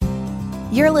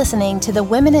You're listening to the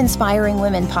Women Inspiring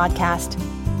Women podcast.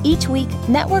 Each week,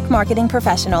 network marketing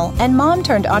professional and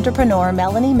mom-turned-entrepreneur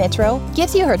Melanie Mitro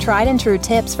gives you her tried and true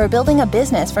tips for building a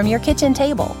business from your kitchen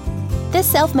table. This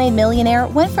self-made millionaire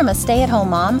went from a stay-at-home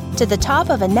mom to the top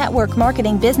of a network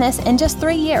marketing business in just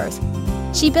 3 years.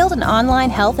 She built an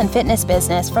online health and fitness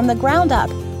business from the ground up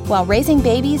while raising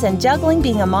babies and juggling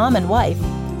being a mom and wife.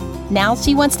 Now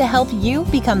she wants to help you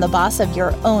become the boss of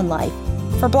your own life.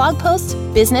 For blog posts,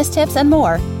 business tips, and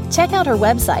more, check out her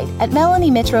website at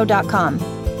melaniemitro.com.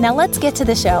 Now let's get to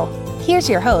the show. Here's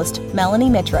your host, Melanie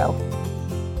Mitro.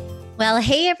 Well,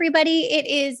 hey, everybody. It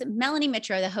is Melanie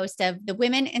Mitro, the host of the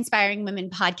Women Inspiring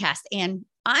Women podcast. And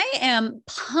I am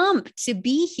pumped to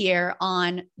be here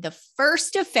on the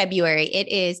 1st of February. It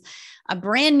is a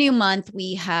brand new month.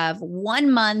 We have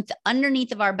 1 month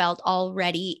underneath of our belt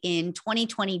already in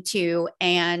 2022.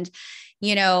 And,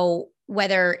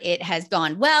 whether it has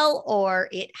gone well or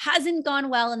it hasn't gone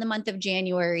well in the month of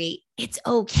January, it's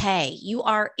okay. You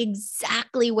are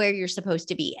exactly where you're supposed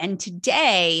to be. And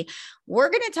today we're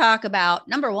going to talk about,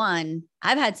 number one,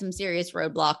 I've had some serious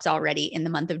roadblocks already in the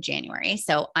month of January.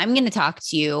 So I'm going to talk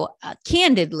to you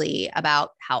candidly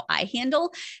about how I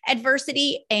handle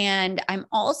adversity. And I'm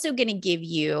also going to give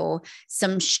you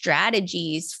some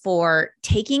strategies for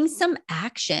taking some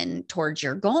action towards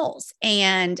your goals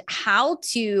and how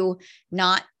to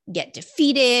not get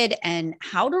defeated and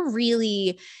how to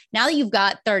really, now that you've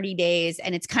got 30 days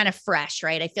and it's kind of fresh,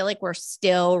 right? I feel like we're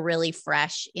still really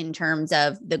fresh in terms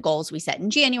of the goals we set in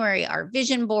January, our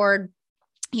vision board,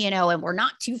 and we're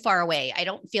not too far away. I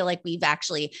don't feel like we've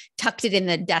actually tucked it in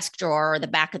the desk drawer or the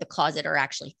back of the closet or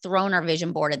actually thrown our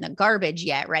vision board in the garbage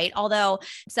yet, right? Although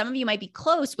some of you might be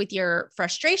close with your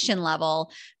frustration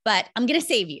level, but I'm going to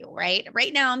save you, right?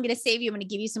 Right now, I'm going to save you. I'm going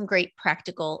to give you some great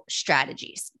practical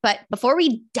strategies. But before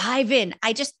we dive in,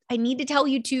 I need to tell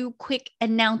you 2 quick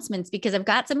announcements because I've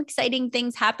got some exciting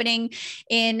things happening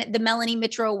in the Melanie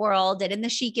Mitro world and in the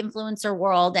chic influencer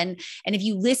world. And if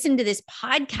you listen to this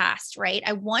podcast, right,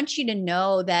 I want you to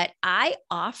know that I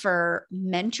offer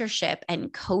mentorship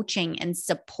and coaching and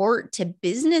support to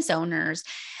business owners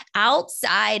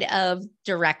outside of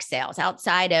direct sales,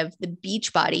 outside of the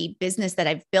Beachbody business that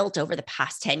I've built over the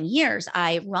past 10 years.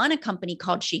 I run a company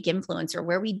called Chic Influencer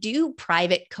where we do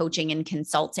private coaching and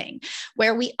consulting,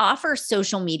 where we offer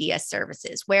social media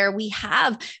services, where we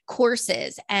have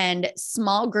courses and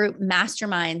small group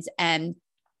masterminds and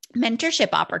mentorship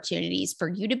opportunities for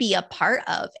you to be a part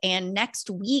of. And next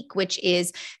week, which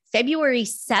is February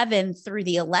 7th through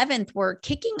the 11th, we're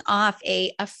kicking off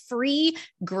a free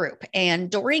group.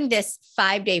 And during this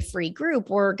 5-day free group,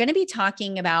 we're going to be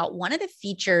talking about one of the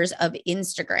features of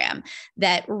Instagram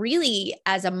that really,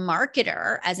 as a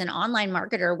marketer, as an online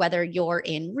marketer, whether you're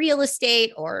in real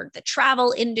estate or the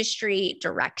travel industry,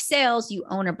 direct sales, you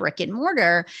own a brick and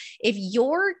mortar, if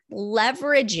you're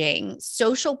leveraging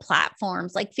social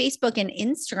platforms like Facebook and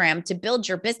Instagram to build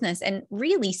your business, and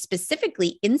really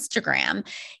specifically Instagram,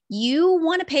 you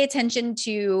want to pay attention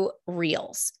to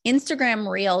Reels. Instagram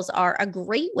Reels are a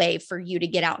great way for you to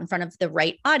get out in front of the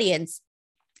right audience,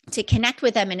 to connect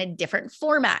with them in a different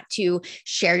format, to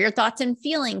share your thoughts and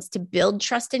feelings, to build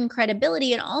trust and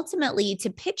credibility, and ultimately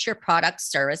to pitch your products,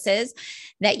 services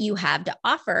that you have to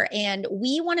offer. And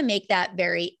we want to make that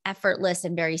very effortless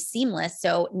and very seamless.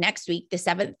 So next week, the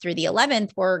 7th through the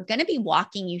 11th, we're going to be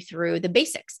walking you through the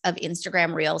basics of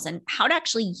Instagram Reels and how to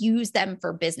actually use them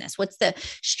for business. What's the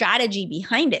strategy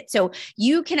behind it? So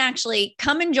you can actually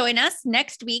come and join us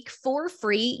next week for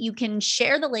free. You can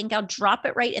share the link. I'll drop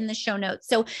it right in the show notes.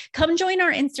 So come join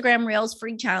our Instagram Reels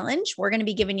free challenge. We're going to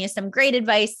be giving you some great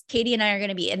advice. Katie and I are going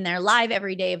to be in there live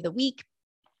every day of the week.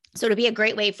 So it'll be a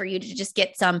great way for you to just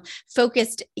get some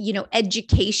focused,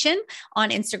 education on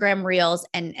Instagram Reels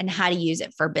and how to use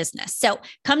it for business. So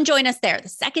come join us there. The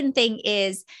second thing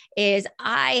is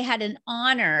I had an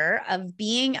honor of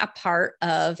being a part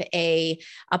of a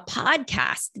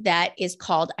podcast that is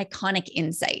called Iconic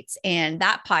Insights. And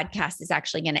that podcast is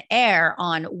actually going to air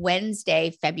on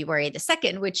Wednesday, February the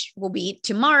 2nd, which will be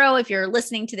tomorrow if you're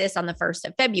listening to this on the 1st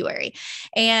of February.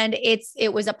 And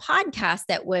it was a podcast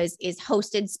that is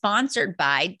hosted, sponsored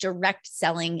by Direct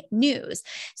Selling News.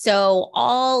 So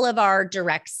all of our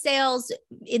direct sales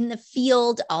in the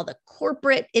field, all the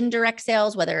corporate indirect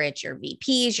sales, whether it's your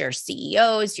VPs, your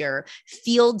CEOs, your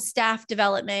field staff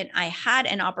development, I had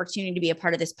an opportunity to be a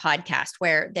part of this podcast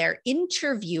where they're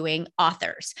interviewing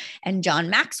authors. And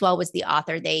John Maxwell was the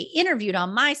author they interviewed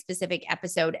on my specific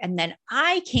episode. And then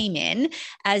I came in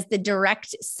as the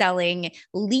direct selling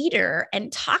leader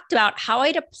and talked about how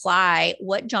I'd apply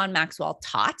what John Maxwell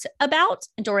taught about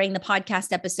during the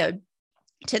podcast episode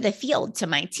to the field, to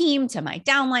my team, to my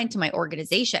downline, to my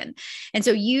organization. And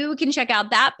so you can check out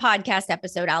that podcast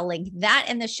episode. I'll link that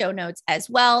in the show notes as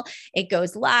well. It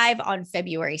goes live on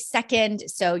February 2nd.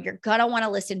 So you're going to want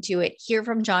to listen to it, hear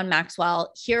from John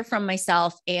Maxwell, hear from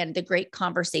myself, and the great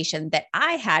conversation that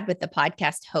I had with the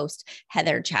podcast host,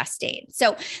 Heather Chastain.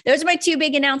 So those are my two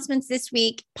big announcements this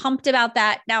week. Pumped about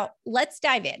that. Now let's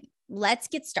dive in. Let's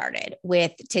get started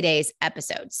with today's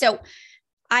episode. So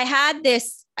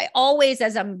I always,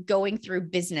 as I'm going through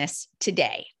business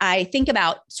today, I think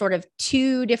about sort of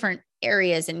two different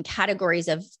areas and categories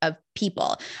of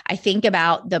people. I think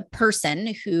about the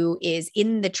person who is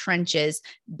in the trenches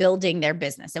building their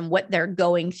business and what they're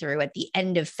going through at the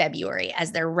end of February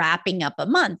as they're wrapping up a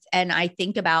month. And I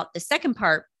think about the second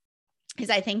part is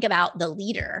I think about the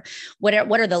leader. What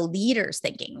are the leaders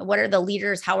thinking? What are the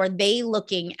leaders? How are they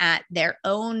looking at their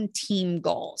own team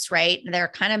goals, right? They're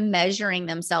kind of measuring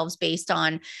themselves based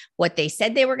on what they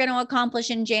said they were going to accomplish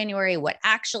in January, what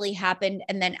actually happened,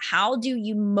 and then how do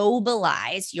you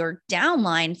mobilize your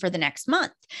downline for the next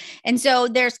month? And so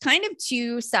there's kind of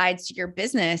two sides to your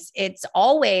business. It's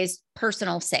always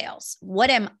personal sales. What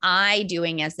am I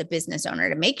doing as the business owner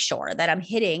to make sure that I'm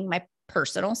hitting my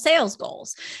personal sales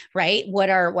goals, right? What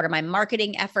are my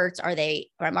marketing efforts? Are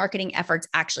my marketing efforts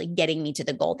actually getting me to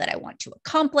the goal that I want to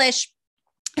accomplish?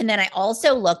 And then I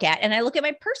also look at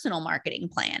my personal marketing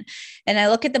plan and I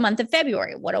look at the month of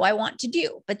February. What do I want to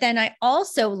do? But then I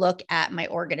also look at my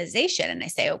organization and I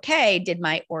say, okay, did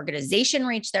my organization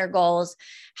reach their goals?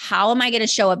 How am I going to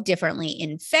show up differently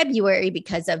in February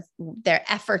because of their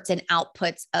efforts and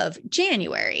outputs of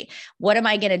January? What am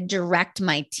I going to direct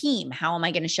my team? How am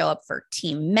I going to show up for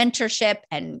team mentorship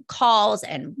and calls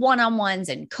and one-on-ones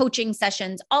and coaching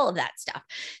sessions, all of that stuff,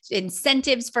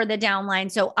 incentives for the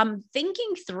downline. So I'm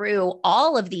thinking through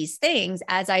all of these things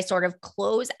as I sort of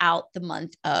close out the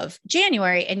month of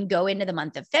January and go into the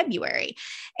month of February.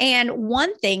 And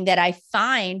one thing that I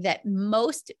find that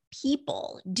most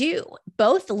people do,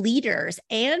 both leaders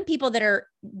and people that are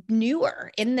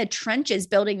newer in the trenches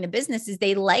building the business, is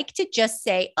they like to just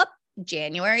say, oh,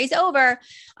 January's over.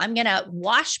 I'm going to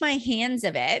wash my hands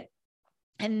of it.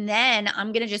 And then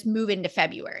I'm going to just move into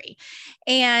February.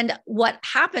 And what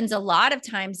happens a lot of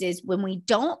times is when we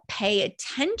don't pay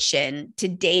attention to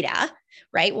data,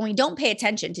 right? When we don't pay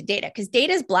attention to data, because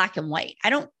data is black and white.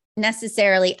 I don't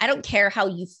care how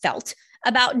you felt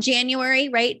about January,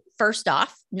 right? First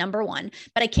off, number one,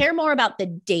 but I care more about the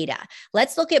data.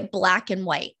 Let's look at black and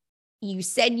white. You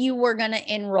said you were going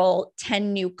to enroll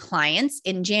 10 new clients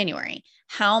in January.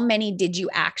 How many did you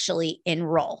actually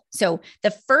enroll? So the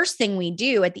first thing we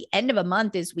do at the end of a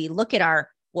month is we look at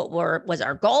what was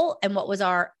our goal and what was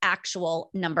our actual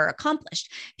number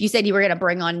accomplished. If you said you were going to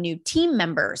bring on new team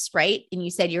members, right? And you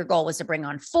said your goal was to bring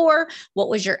on 4, what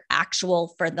was your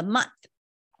actual for the month?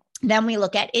 Then we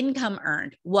look at income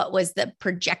earned. What was the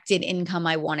projected income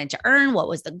I wanted to earn? What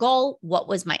was the goal? What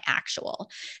was my actual?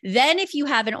 Then if you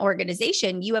have an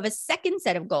organization, you have a second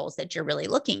set of goals that you're really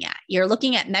looking at. You're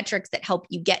looking at metrics that help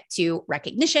you get to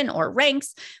recognition or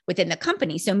ranks within the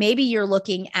company. So maybe you're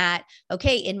looking at,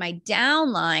 okay, in my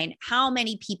downline, how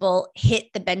many people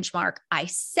hit the benchmark I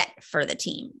set for the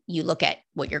team? You look at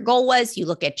what your goal was, you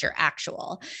look at your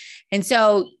actual. And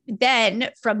so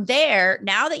then from there,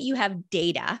 now that you have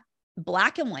data,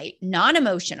 black and white,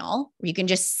 non-emotional, where you can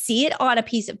just see it on a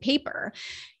piece of paper,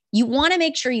 you want to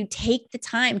make sure you take the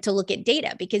time to look at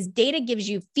data because data gives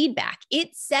you feedback.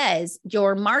 It says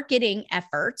your marketing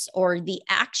efforts or the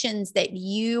actions that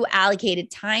you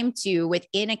allocated time to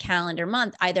within a calendar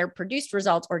month either produced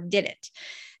results or didn't.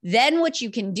 Then what you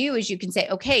can do is you can say,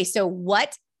 okay, so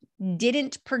what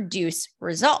didn't produce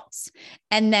results?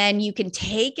 And then you can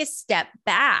take a step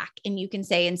back and you can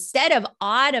say, instead of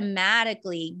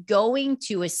automatically going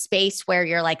to a space where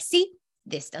you're like, see,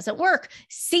 this doesn't work.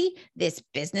 See, this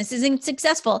business isn't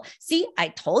successful. See, I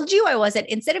told you I wasn't.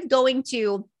 Instead of going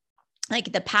to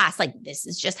like the past, like this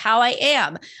is just how I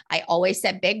am. I always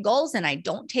set big goals and I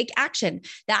don't take action.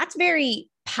 That's very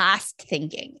past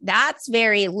thinking. That's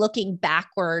very looking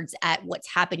backwards at what's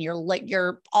happened.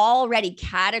 You're already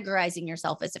categorizing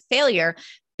yourself as a failure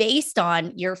based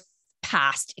on your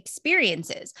past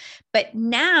experiences. But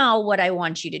now what I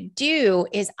want you to do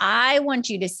is I want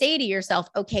you to say to yourself,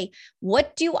 okay,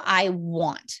 what do I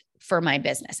want for my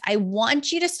business? I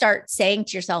want you to start saying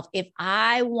to yourself, if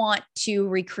I want to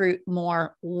recruit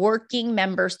more working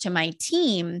members to my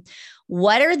team,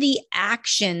 what are the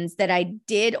actions that I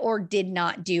did or did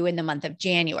not do in the month of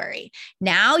January?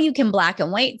 Now you can black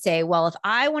and white say, well, if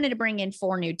I wanted to bring in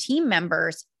 4 new team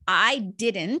members, I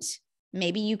didn't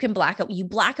Maybe you can black and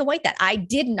white that. I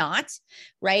did not,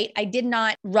 right? I did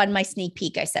not run my sneak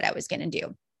peek I said I was going to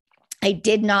do. I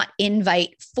did not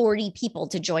invite 40 people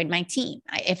to join my team.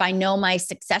 If I know my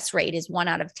success rate is 1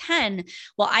 out of 10,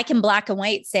 well, I can black and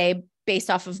white say,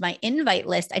 based off of my invite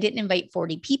list, I didn't invite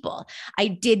 40 people. I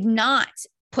did not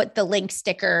put the link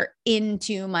sticker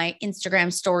into my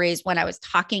Instagram stories when I was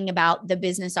talking about the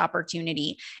business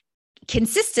opportunity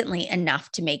consistently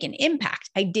enough to make an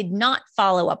impact. I did not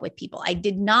follow up with people. I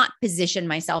did not position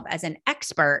myself as an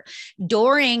expert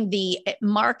during the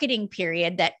marketing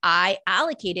period that I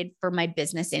allocated for my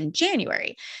business in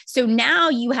January. So now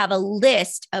you have a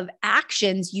list of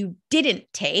actions you didn't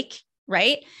take,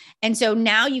 right? And so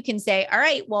now you can say, all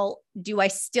right, well, do I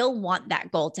still want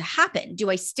that goal to happen? Do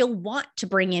I still want to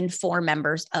bring in 4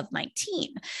 members of my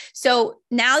team? So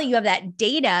now that you have that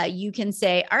data, you can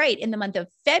say, all right, in the month of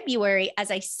February,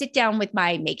 as I sit down with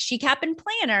my Make Chic Happen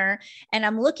planner and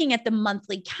I'm looking at the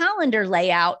monthly calendar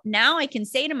layout, now I can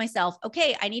say to myself,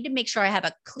 okay, I need to make sure I have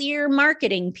a clear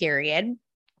marketing period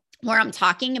where I'm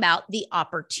talking about the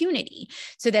opportunity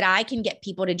so that I can get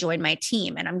people to join my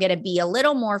team. And I'm going to be a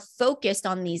little more focused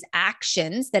on these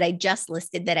actions that I just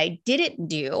listed that I didn't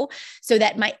do so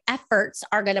that my efforts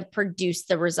are going to produce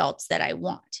the results that I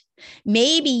want.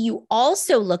 Maybe you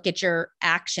also look at your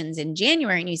actions in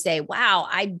January and you say, wow,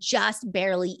 I just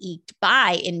barely eked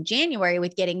by in January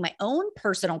with getting my own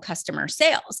personal customer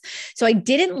sales. So I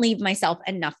didn't leave myself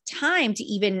enough time to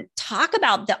even talk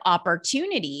about the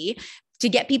opportunity to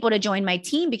get people to join my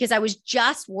team because I was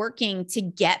just working to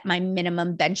get my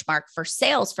minimum benchmark for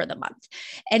sales for the month.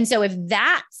 And so if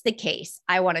that's the case,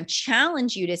 I want to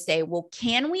challenge you to say, well,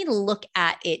 can we look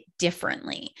at it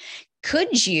differently?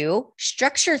 Could you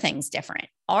structure things different?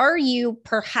 Are you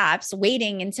perhaps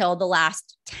waiting until the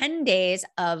last 10 days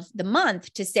of the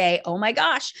month to say, oh my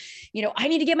gosh, I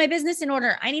need to get my business in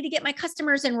order. I need to get my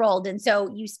customers enrolled. And so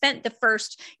you spent the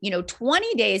first,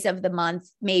 20 days of the month,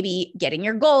 maybe getting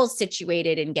your goals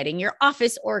situated and getting your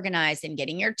office organized and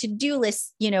getting your to-do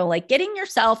list, like getting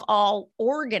yourself all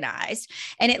organized.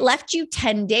 And it left you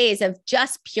 10 days of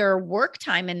just pure work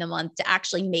time in the month to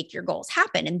actually make your goals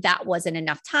happen. And that wasn't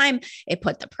enough time. It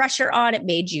put the pressure on. It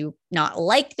made you not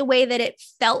like the way that it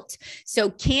felt. So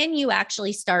can you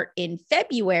actually start in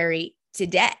February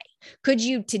today? Could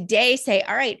you today say,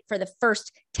 all right, for the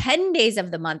first 10 days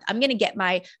of the month, I'm going to get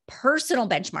my personal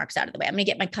benchmarks out of the way. I'm going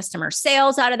to get my customer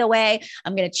sales out of the way.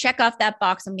 I'm going to check off that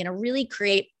box. I'm going to really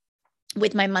create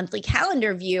with my monthly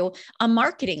calendar view, a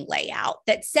marketing layout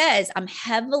that says I'm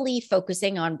heavily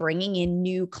focusing on bringing in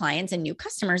new clients and new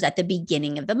customers at the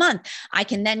beginning of the month. I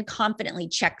can then confidently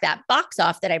check that box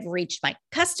off that I've reached my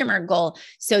customer goal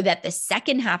so that the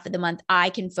second half of the month, I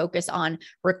can focus on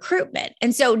recruitment.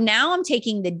 And so now I'm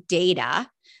taking the data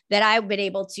that I've been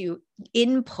able to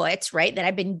input, right, that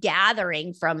I've been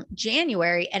gathering from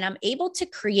January, and I'm able to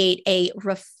create a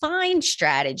refined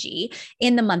strategy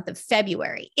in the month of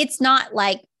February. It's not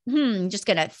like, just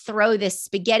going to throw this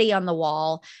spaghetti on the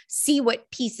wall, see what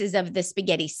pieces of the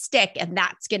spaghetti stick, and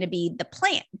that's going to be the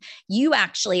plan. You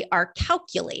actually are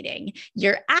calculating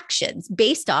your actions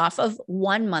based off of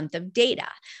 1 month of data.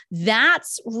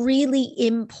 That's really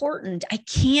important. I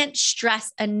can't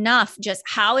stress enough just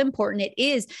how important it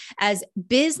is as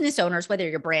business owners, whether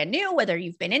you're brand new, whether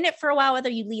you've been in it for a while, whether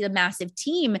you lead a massive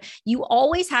team, you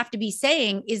always have to be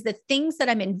saying, is the things that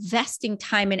I'm investing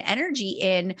time and energy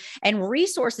in and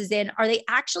resources in, are they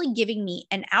actually giving me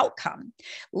an outcome?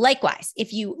 Likewise,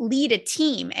 if you lead a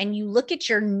team and you look at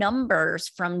your numbers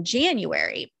from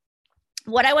January,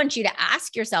 what I want you to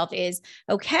ask yourself is,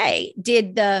 okay,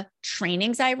 did the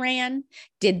trainings I ran,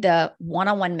 did the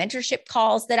one-on-one mentorship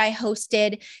calls that I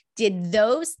hosted, did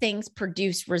those things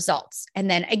produce results? And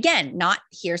then again, not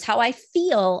here's how I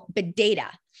feel, but data.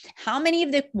 How many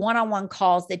of the one-on-one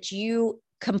calls that you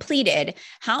completed,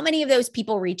 how many of those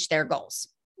people reached their goals?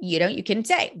 You can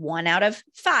say 1 out of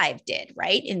 5 did,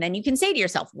 right? And then you can say to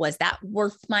yourself, was that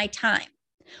worth my time?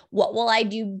 What will I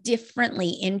do differently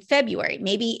in February?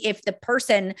 Maybe if the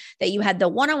person that you had the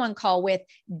one-on-one call with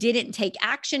didn't take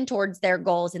action towards their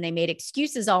goals and they made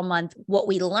excuses all month, what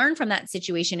we learned from that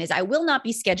situation is I will not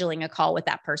be scheduling a call with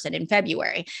that person in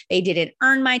February. They didn't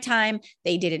earn my time.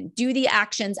 They didn't do the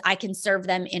actions. I can serve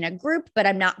them in a group, but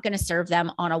I'm not going to serve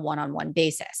them on a one-on-one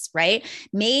basis, right?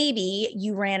 Maybe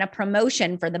you ran a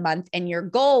promotion for the month and your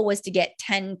goal was to get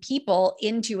 10 people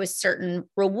into a certain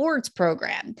rewards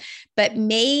program, but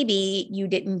maybe you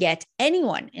didn't get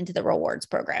anyone into the rewards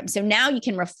program. So now you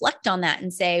can reflect on that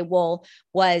and say, well,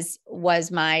 was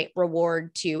my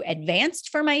reward too advanced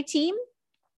for my team?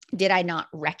 Did I not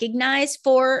recognize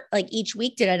for like each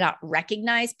week? Did I not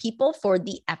recognize people for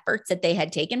the efforts that they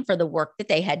had taken, for the work that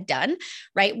they had done,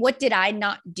 right? What did I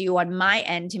not do on my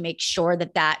end to make sure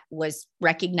that that was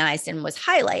recognized and was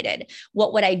highlighted?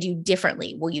 What would I do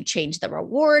differently? Will you change the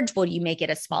rewards? Will you make it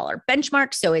a smaller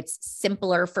benchmark so it's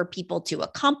simpler for people to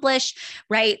accomplish,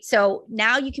 right? So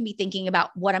now you can be thinking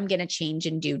about what I'm going to change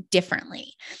and do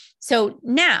differently. So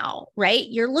now, right,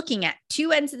 you're looking at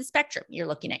two ends of the spectrum. You're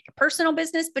looking at your personal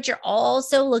business, but you're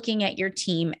also looking at your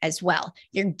team as well.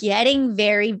 You're getting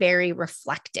very, very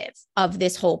reflective of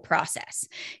this whole process.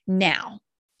 Now,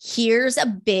 here's a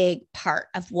big part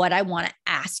of what I want to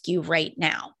ask you right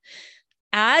now.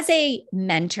 As a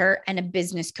mentor and a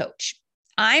business coach,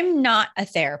 I'm not a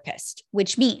therapist,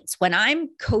 which means when I'm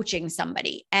coaching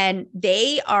somebody and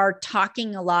they are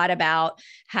talking a lot about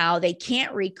how they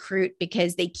can't recruit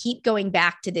because they keep going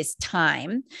back to this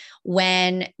time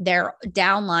when their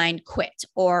downline quit,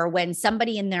 or when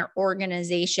somebody in their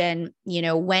organization,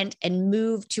 went and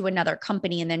moved to another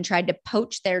company and then tried to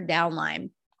poach their downline,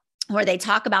 where they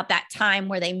talk about that time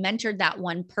where they mentored that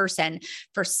one person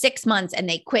for 6 months and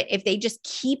they quit, if they just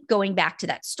keep going back to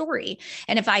that story.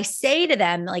 And if I say to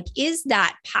them, like, is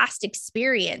that past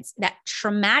experience, that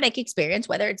traumatic experience,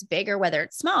 whether it's big or whether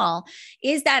it's small,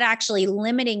 is that actually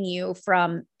limiting you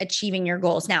from achieving your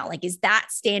goals now? Like, is that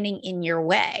standing in your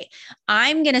way?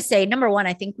 I'm going to say, number one,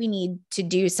 I think we need to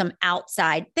do some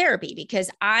outside therapy, because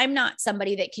I'm not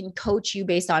somebody that can coach you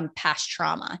based on past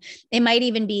trauma. It might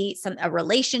even be a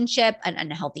relationship, an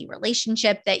unhealthy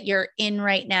relationship that you're in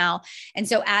right now. And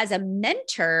so as a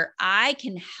mentor, I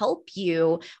can help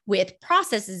you with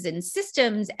processes and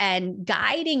systems and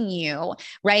guiding you,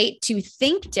 right, to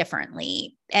think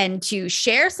differently and to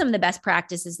share some of the best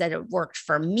practices that have worked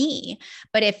for me.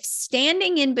 But if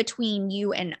standing in between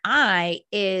you and I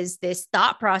is this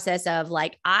thought process of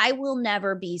like, I will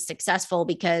never be successful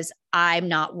because I'm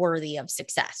not worthy of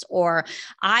success, or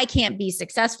I can't be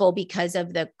successful because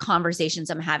of the conversations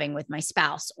I'm having with my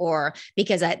spouse, or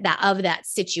because of that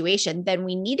situation, then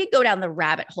we need to go down the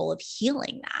rabbit hole of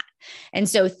healing that. And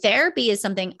so therapy is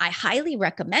something I highly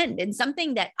recommend, and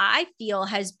something that I feel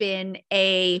has been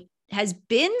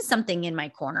something in my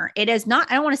corner. It is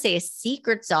not, I don't want to say a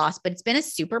secret sauce, but it's been a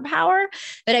superpower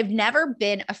that I've never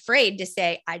been afraid to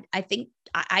say, I think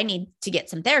I need to get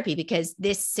some therapy, because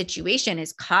this situation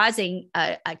is causing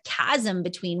a chasm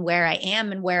between where I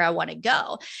am and where I want to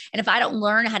go. And if I don't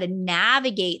learn how to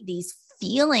navigate these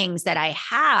feelings that I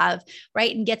have,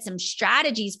 right, and get some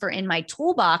strategies for in my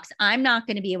toolbox, I'm not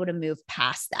going to be able to move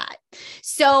past that.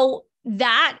 So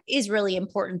that is really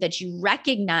important, that you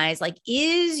recognize, like,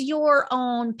 is your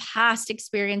own past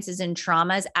experiences and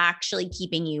traumas actually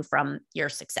keeping you from your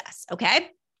success?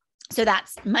 Okay. So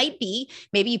might be,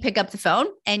 maybe you pick up the phone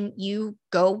and you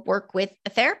go work with a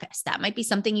therapist. That might be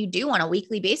something you do on a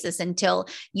weekly basis until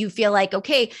you feel like,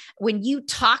 okay, when you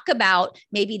talk about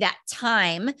maybe that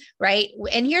time, right?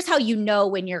 And here's how you know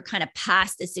when you're kind of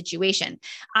past the situation.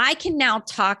 I can now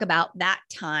talk about that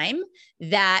time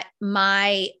that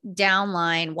my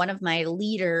downline, one of my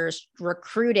leaders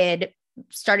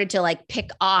started to like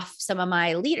pick off some of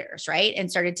my leaders, right?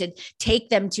 And started to take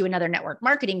them to another network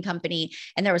marketing company.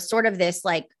 And there was sort of this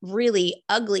like really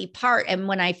ugly part. And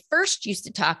when I first used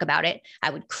to talk about it, I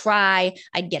would cry,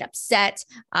 I'd get upset.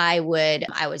 I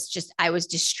was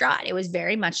distraught. It was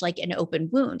very much like an open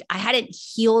wound. I hadn't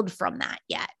healed from that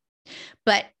yet.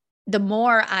 But the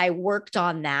more I worked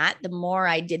on that, the more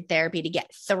I did therapy to get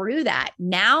through that.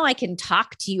 Now I can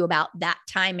talk to you about that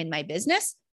time in my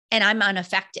business, and I'm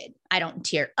unaffected. I don't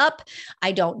tear up.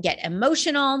 I don't get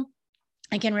emotional.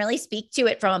 I can really speak to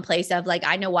it from a place of like,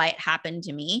 I know why it happened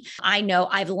to me. I know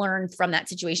I've learned from that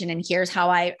situation, and here's how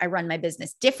I run my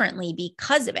business differently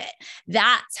because of it.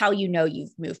 That's how you know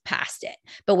you've moved past it.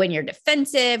 But when you're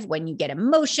defensive, when you get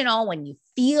emotional, when you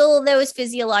feel those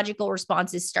physiological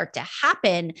responses start to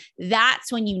happen,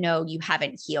 that's when you know you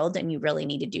haven't healed and you really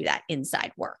need to do that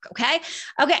inside work. Okay.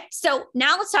 So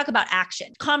now let's talk about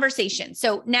action, conversation.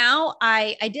 So now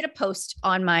I did a post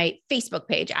on my Facebook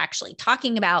page, actually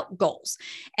talking about goals.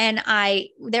 And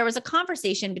there was a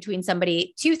conversation between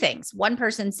two things. One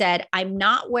person said, I'm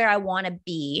not where I want to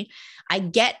be. I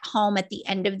get home at the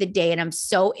end of the day and I'm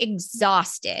so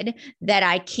exhausted that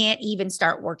I can't even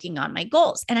start working on my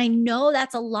goals. And I know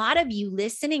that's a lot of you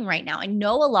listening right now. I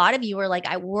know a lot of you are like,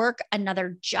 I work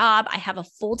another job. I have a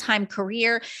full-time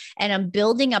career and I'm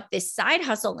building up this side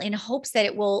hustle in hopes that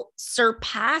it will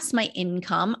surpass my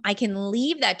income. I can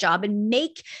leave that job and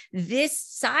make this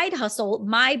side hustle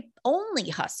my only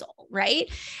hustle,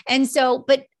 right? And so,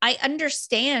 but I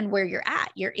understand where you're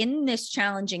at. You're in this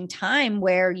challenging time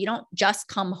where you don't just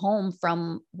come home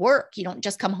from work. You don't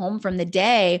just come home from the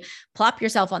day, plop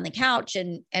yourself on the couch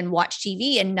and watch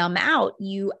TV and numb out.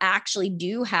 You actually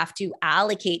do have to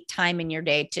allocate time in your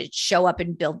day to show up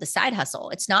and build the side hustle.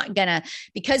 It's not gonna,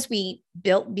 because we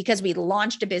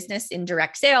launched a business in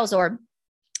direct sales, or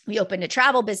we opened a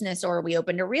travel business, or we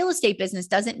opened a real estate business,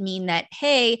 doesn't mean that,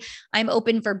 hey, I'm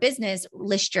open for business,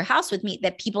 list your house with me,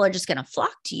 that people are just going to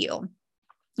flock to you.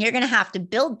 You're going to have to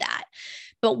build that.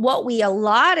 But what we a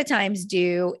lot of times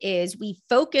do is we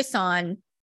focus on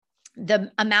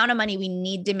the amount of money we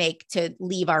need to make to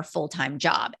leave our full-time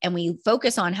job. And we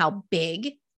focus on how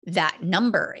big that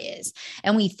number is.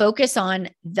 And we focus on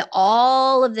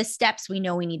all of the steps we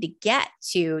know we need to get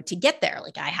there.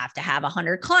 Like, I have to have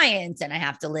 100 clients, and I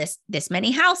have to list this many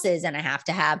houses, and I have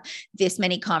to have this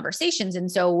many conversations.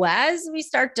 And so as we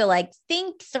start to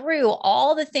think through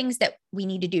all the things that we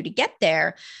need to do to get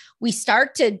there,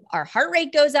 our heart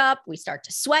rate goes up, we start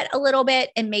to sweat a little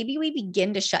bit, and maybe we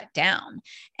begin to shut down.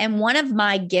 And one of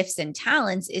my gifts and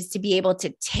talents is to be able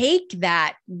to take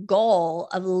that goal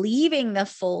of leaving the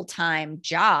full-time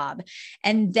job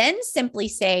and then simply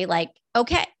say,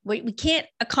 okay, we can't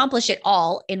accomplish it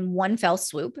all in one fell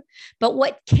swoop, but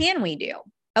what can we do?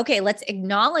 Okay, let's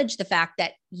acknowledge the fact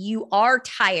that you are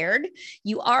tired,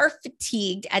 you are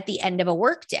fatigued at the end of a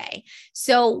workday.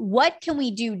 So what can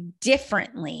we do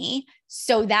differently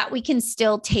so that we can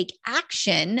still take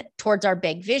action towards our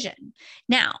big vision?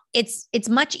 Now, it's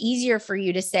much easier for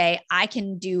you to say, I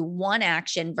can do one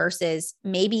action, versus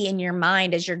maybe in your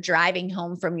mind, as you're driving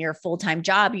home from your full-time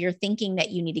job, you're thinking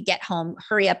that you need to get home,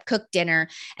 hurry up, cook dinner,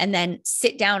 and then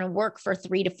sit down and work for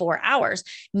 3 to 4 hours.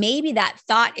 Maybe that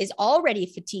thought is already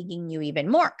fatiguing you even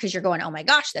more, because you're going, oh my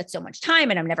gosh, that's so much time,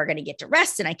 and I'm never going to get to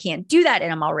rest, and I can't do that,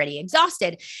 and I'm already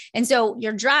exhausted. And so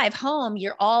your drive home,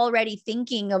 you're already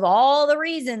thinking of all the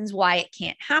reasons why it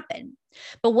can't happen.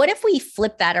 But what if we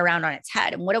flip that around on its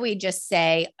head? And what do we just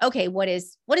say, okay, what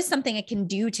is something I can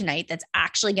do tonight that's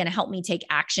actually going to help me take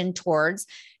action towards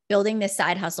building this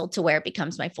side hustle to where it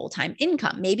becomes my full-time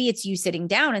income? Maybe it's you sitting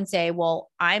down and say, well,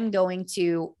 I'm going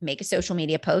to make a social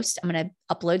media post. I'm going to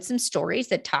upload some stories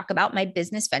that talk about my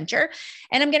business venture,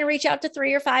 and I'm going to reach out to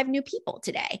 3 or 5 new people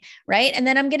today, right? And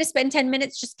then I'm going to spend 10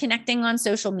 minutes just connecting on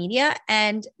social media,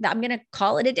 and I'm going to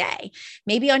call it a day.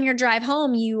 Maybe on your drive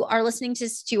home, you are listening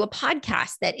to a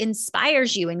podcast that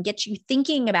inspires you and gets you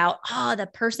thinking about, the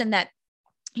person that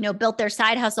built their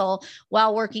side hustle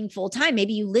while working full time.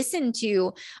 Maybe you listen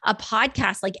to a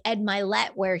podcast like Ed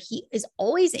Milet, where he is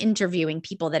always interviewing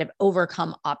people that have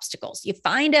overcome obstacles. You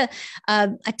find a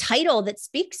title that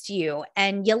speaks to you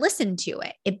and you listen to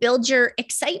it. It builds your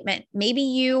excitement. Maybe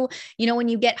when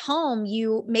you get home,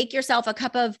 you make yourself a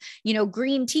cup of,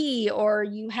 green tea, or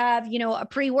you have, a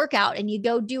pre-workout, and you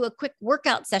go do a quick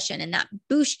workout session, and that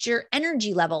boosts your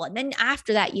energy level. And then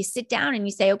after that, you sit down and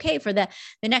you say, okay, for the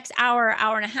next hour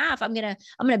and a half, I'm going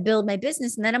to build my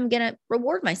business, and then I'm going to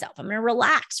reward myself. I'm going to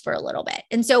relax for a little bit.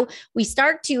 And so we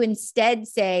start to instead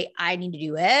say, I need to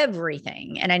do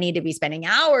everything, and I need to be spending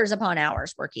hours upon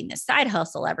hours working this side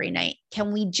hustle every night.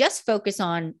 Can we just focus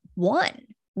on one?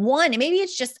 And maybe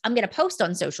it's just, I'm going to post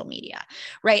on social media,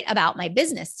 right, about my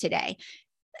business today.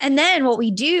 And then what we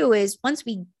do is, once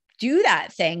we do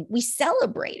that thing, we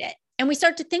celebrate it. And we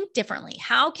start to think differently.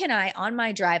 How can I, on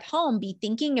my drive home, be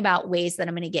thinking about ways that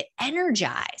I'm going to get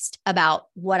energized about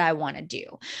what I want to do?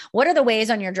 What are the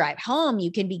ways on your drive home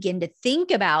you can begin to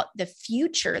think about the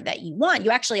future that you want?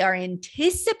 You actually are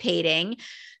anticipating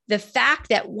the fact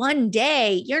that one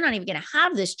day you're not even going to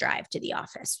have this drive to the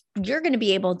office. You're going to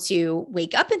be able to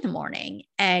wake up in the morning,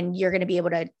 and you're going to be able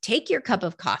to take your cup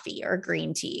of coffee or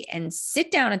green tea and sit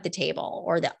down at the table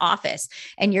or the office,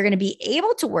 and you're going to be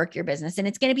able to work your business, and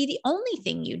it's going to be the only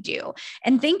thing you do.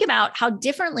 And think about how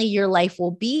differently your life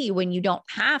will be when you don't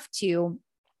have to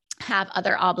have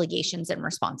other obligations and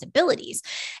responsibilities.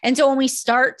 And so when we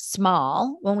start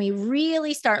small, when we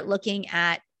really start looking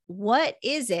at what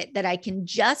is it that I can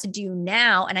just do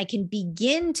now, and I can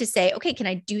begin to say, okay, can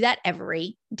I do that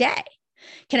every day?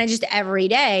 Can I just every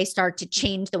day start to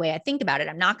change the way I think about it?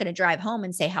 I'm not going to drive home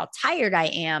and say how tired I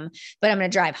am, but I'm going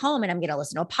to drive home and I'm going to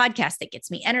listen to a podcast that gets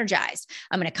me energized.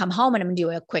 I'm going to come home and I'm going to do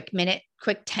a quick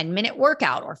 10-minute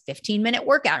workout or 15-minute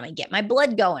workout. I'm going to get my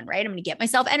blood going, right? I'm going to get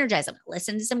myself energized. I'm going to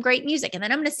listen to some great music. And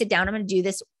then I'm going to sit down. I'm going to do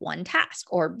this one task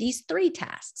or these 3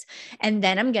 tasks. And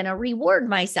then I'm going to reward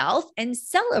myself and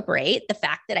celebrate the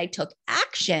fact that I took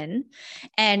action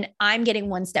and I'm getting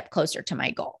one step closer to my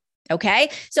goal. Okay.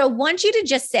 So I want you to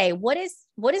just say, what is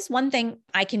one thing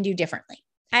I can do differently?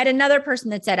 I had another person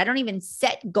that said, I don't even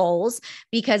set goals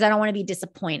because I don't want to be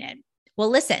disappointed. Well,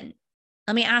 listen,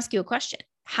 let me ask you a question.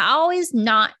 How is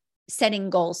not setting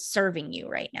goals serving you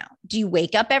right now? Do you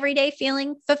wake up every day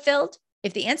feeling fulfilled?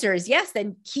 If the answer is yes,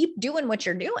 then keep doing what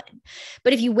you're doing.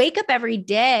 But if you wake up every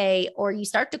day or you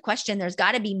start to question, there's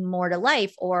got to be more to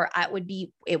life, or it would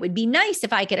be nice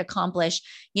if I could accomplish,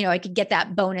 I could get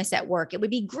that bonus at work. It would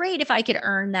be great if I could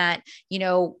earn that,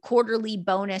 quarterly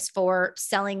bonus for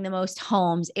selling the most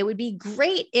homes. It would be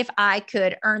great if I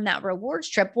could earn that rewards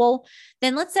trip. Well,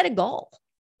 then let's set a goal.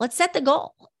 Let's set the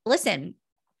goal. Listen,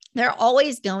 there are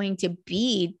always going to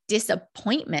be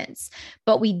disappointments,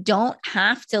 but we don't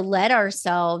have to let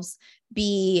ourselves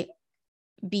be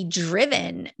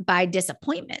driven by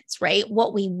disappointments, right?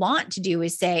 What we want to do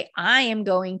is say, I'm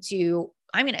going to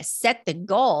set the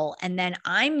goal, and then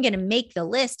I'm going to make the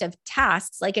list of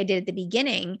tasks like I did at the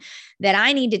beginning that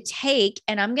I need to take,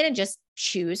 and I'm going to just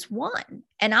choose one.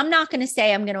 And I'm not going to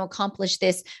say I'm going to accomplish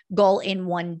this goal in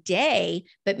one day,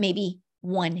 but maybe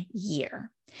 1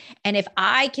 year. And if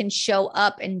I can show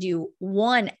up and do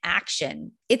one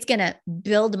action, it's going to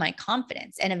build my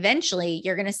confidence. And eventually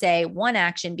you're going to say one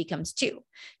action becomes two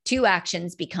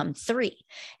actions become 3.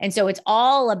 And so it's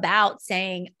all about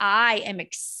saying, I am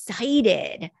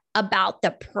excited about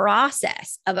the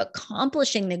process of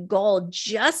accomplishing the goal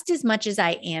just as much as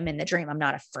I am in the dream. I'm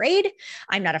not afraid.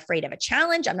 I'm not afraid of a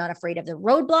challenge. I'm not afraid of the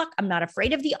roadblock. I'm not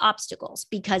afraid of the obstacles,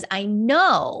 because I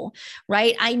know,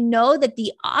 right? I know that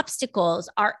the obstacles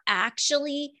are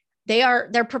actually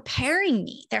they're preparing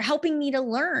me. They're helping me to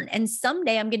learn. And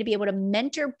someday I'm going to be able to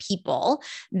mentor people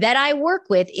that I work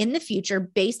with in the future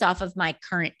based off of my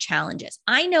current challenges.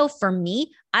 I know for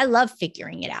me, I love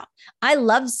figuring it out. I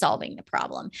love solving the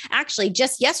problem. Actually,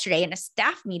 just yesterday in a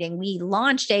staff meeting, we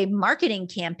launched a marketing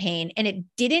campaign and it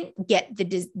didn't get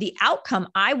the outcome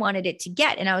I wanted it to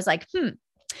get. And I was like,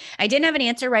 I didn't have an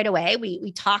answer right away.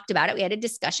 We talked about it. We had a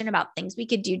discussion about things we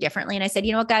could do differently. And I said,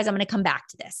 you know what, guys, I'm going to come back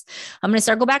to this. I'm going to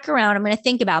circle back around. I'm going to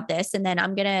think about this. And then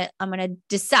I'm going to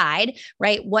decide,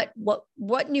 right, what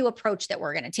new approach that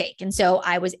we're going to take. And so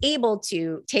I was able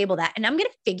to table that, and I'm going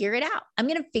to figure it out. I'm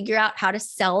going to figure out how to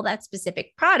sell that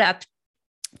specific product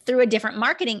through a different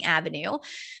marketing avenue,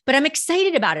 but I'm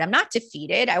excited about it. I'm not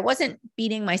defeated. I wasn't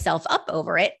beating myself up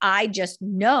over it. I just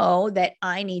know that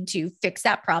I need to fix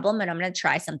that problem, and I'm going to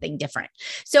try something different.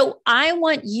 So I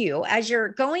want you, as you're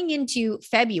going into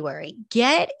February,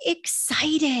 get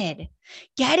excited.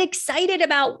 Get excited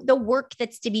about the work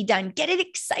that's to be done. Get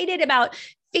excited about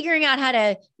figuring out how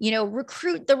to,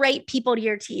 recruit the right people to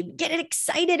your team. Get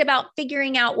excited about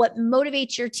figuring out what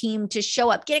motivates your team to show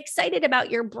up. Get excited about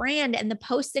your brand and the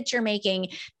posts that you're making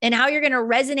and how you're going to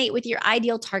resonate with your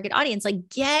ideal target audience. Like,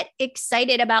 get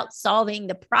excited about solving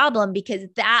the problem, because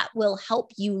that will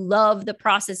help you love the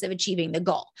process of achieving the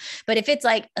goal. But if it's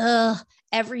like,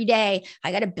 every day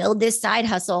I got to build this side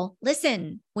hustle.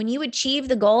 Listen, when you achieve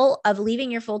the goal of leaving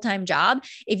your full-time job,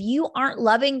 if you aren't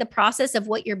loving the process of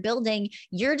what you're building,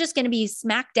 you're just going to be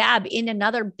smack dab in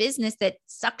another business that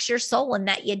sucks your soul and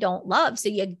that you don't love. So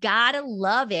you got to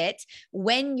love it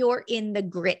when you're in the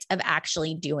grit of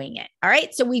actually doing it. All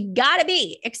right. So we've got to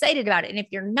be excited about it. And if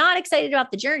you're not excited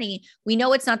about the journey, we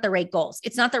know it's not the right goals.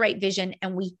 It's not the right vision.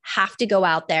 And we have to go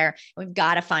out there. We've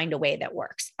got to find a way that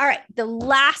works. All right. The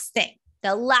last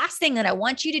thing that I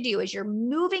want you to do as you're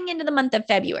moving into the month of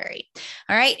February,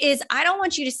 all right, is I don't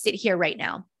want you to sit here right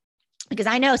now, because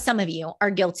I know some of you are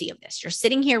guilty of this. You're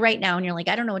sitting here right now and you're like,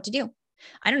 I don't know what to do.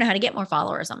 I don't know how to get more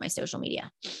followers on my social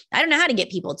media. I don't know how to get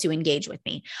people to engage with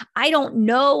me. I don't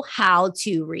know how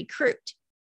to recruit.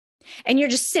 And you're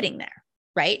just sitting there,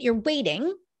 right? You're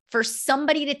waiting for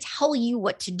somebody to tell you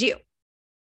what to do.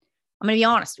 I'm going to be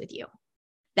honest with you.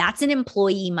 That's an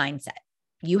employee mindset.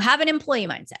 You have an employee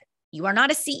mindset. You are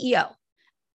not a CEO.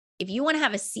 If you want to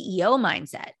have a CEO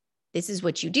mindset, this is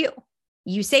what you do.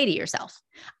 You say to yourself,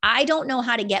 I don't know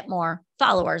how to get more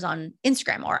followers on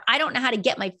Instagram, or I don't know how to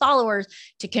get my followers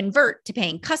to convert to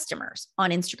paying customers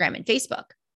on Instagram and Facebook.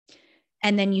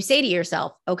 And then you say to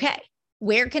yourself, okay,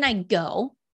 where can I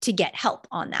go to get help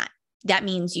on that? That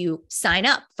means you sign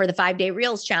up for the 5-day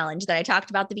Reels challenge that I talked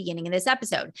about at the beginning of this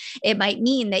episode. It might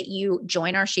mean that you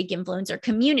join our Chic Influencer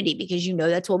community, because you know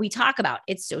that's what we talk about.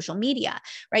 It's social media,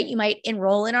 right? You might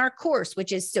enroll in our course,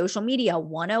 which is Social Media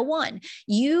 101.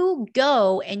 You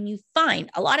go and you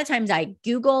find, a lot of times I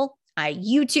Google, I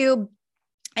YouTube,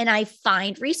 and I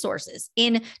find resources.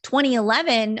 In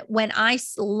 2011, when I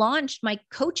launched my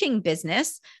coaching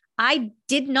business, I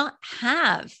did not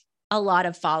have a lot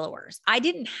of followers. I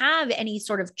didn't have any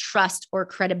sort of trust or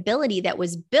credibility that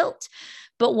was built.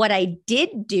 But what I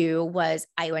did do was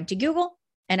I went to Google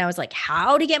And I was like,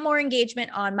 how to get more engagement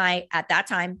on my, at that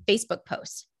time, Facebook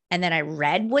posts. And then I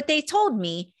read what they told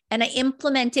me and I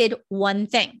implemented one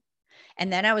thing.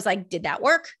 And then I was like, did that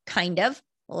work? Kind of.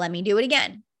 Let me do it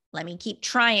again. Let me keep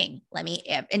trying.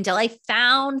 Until I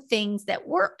found things that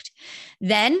worked.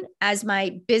 Then as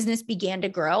my business began to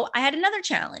grow, I had another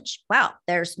challenge. Wow,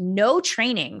 there's no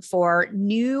training for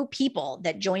new people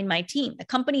that join my team. The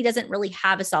company doesn't really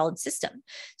have a solid system.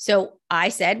 So I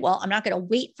said, well, I'm not going to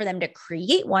wait for them to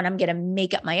create one. I'm going to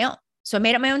make up my own. So I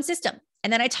made up my own system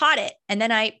and then I taught it and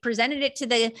then I presented it to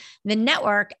the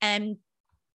network, and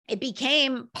it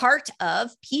became part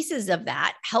of pieces of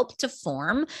that help to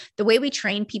form the way we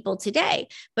train people today.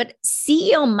 But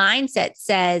CEO mindset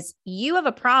says you have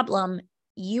a problem,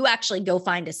 you actually go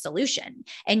find a solution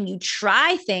and you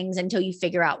try things until you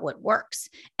figure out what works.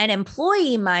 An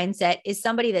employee mindset is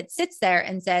somebody that sits there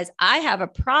and says, I have a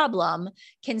problem.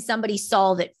 Can somebody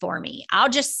solve it for me? I'll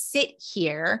just sit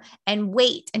here and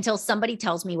wait until somebody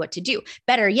tells me what to do.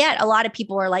 Better yet, a lot of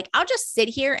people are like, I'll just sit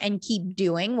here and keep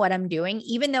doing what I'm doing,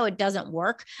 even though it doesn't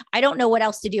work. I don't know what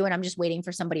else to do. And I'm just waiting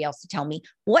for somebody else to tell me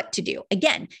what to do.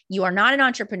 Again, you are not an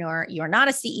entrepreneur. You are not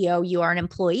a CEO. You are an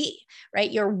employee, right?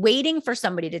 You're waiting for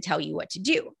somebody to tell you what to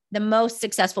do. The most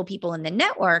successful people in the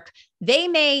network,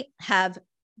 they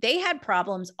had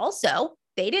problems also.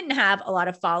 They didn't have a lot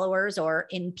of followers or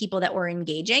in people that were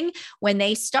engaging when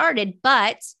they started,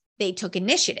 but they took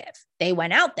initiative. They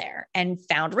went out there and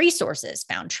found resources,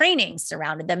 found trainings,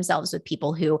 surrounded themselves with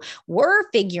people who were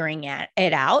figuring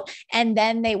it out, and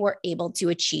then they were able to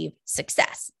achieve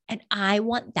success. And I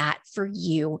want that for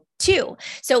you too.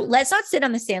 So let's not sit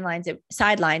on the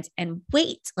sidelines and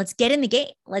wait. Let's get in the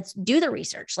game. Let's do the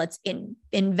research. Let's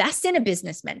invest in a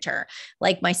business mentor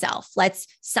like myself. Let's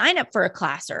sign up for a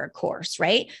class or a course,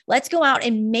 right? Let's go out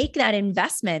and make that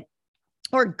investment,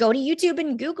 or go to YouTube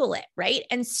and Google it, right?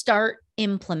 And start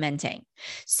implementing.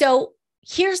 So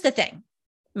here's the thing,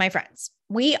 my friends,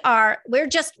 we're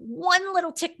just one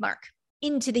little tick mark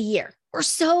into the year. We're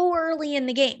so early in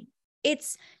the game.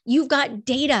 You've got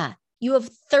data. You have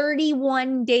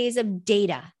 31 days of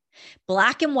data.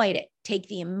 Black and white it. Take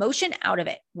the emotion out of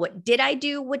it. What did I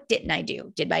do? What didn't I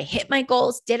do? Did I hit my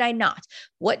goals? Did I not?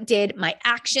 What did my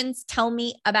actions tell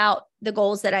me about the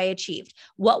goals that I achieved?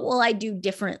 What will I do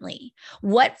differently?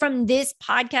 What from this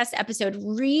podcast episode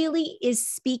really is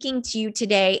speaking to you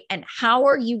today? And how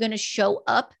are you going to show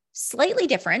up slightly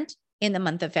different in the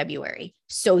month of February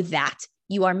so that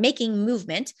you are making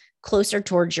movement closer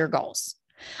towards your goals?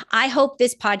 I hope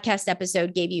this podcast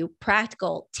episode gave you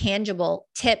practical, tangible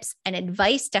tips and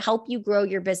advice to help you grow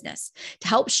your business, to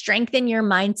help strengthen your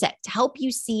mindset, to help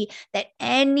you see that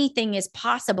anything is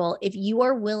possible if you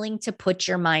are willing to put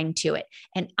your mind to it.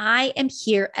 And I am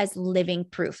here as living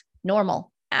proof.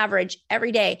 Normal, average,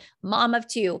 everyday, mom of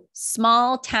two,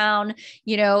 small town,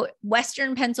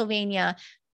 Western Pennsylvania,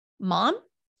 mom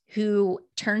who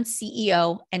turned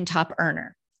CEO and top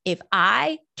earner. If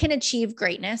I can achieve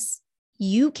greatness,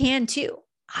 you can too.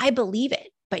 I believe it,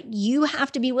 but you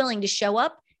have to be willing to show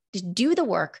up, to do the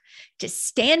work, to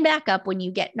stand back up when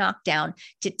you get knocked down,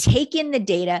 to take in the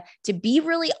data, to be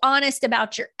really honest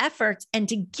about your efforts, and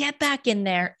to get back in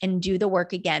there and do the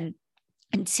work again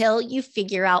until you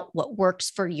figure out what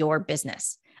works for your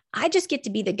business. I just get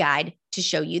to be the guide to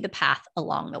show you the path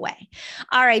along the way.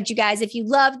 All right, you guys, if you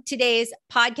loved today's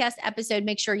podcast episode,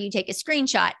 make sure you take a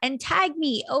screenshot and tag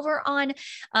me over on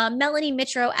Melanie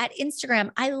Mitro at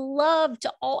Instagram. I love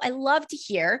to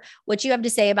hear what you have to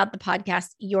say about the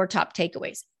podcast, your top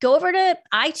takeaways. Go over to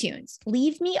iTunes,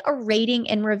 leave me a rating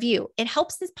and review. It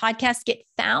helps this podcast get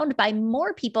found by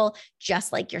more people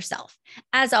just like yourself.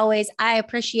 As always, I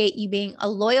appreciate you being a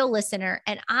loyal listener,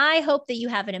 and I hope that you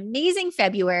have an amazing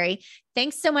February.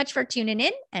 Thanks so much for tuning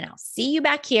in, and I'll see you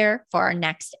back here for our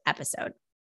next episode.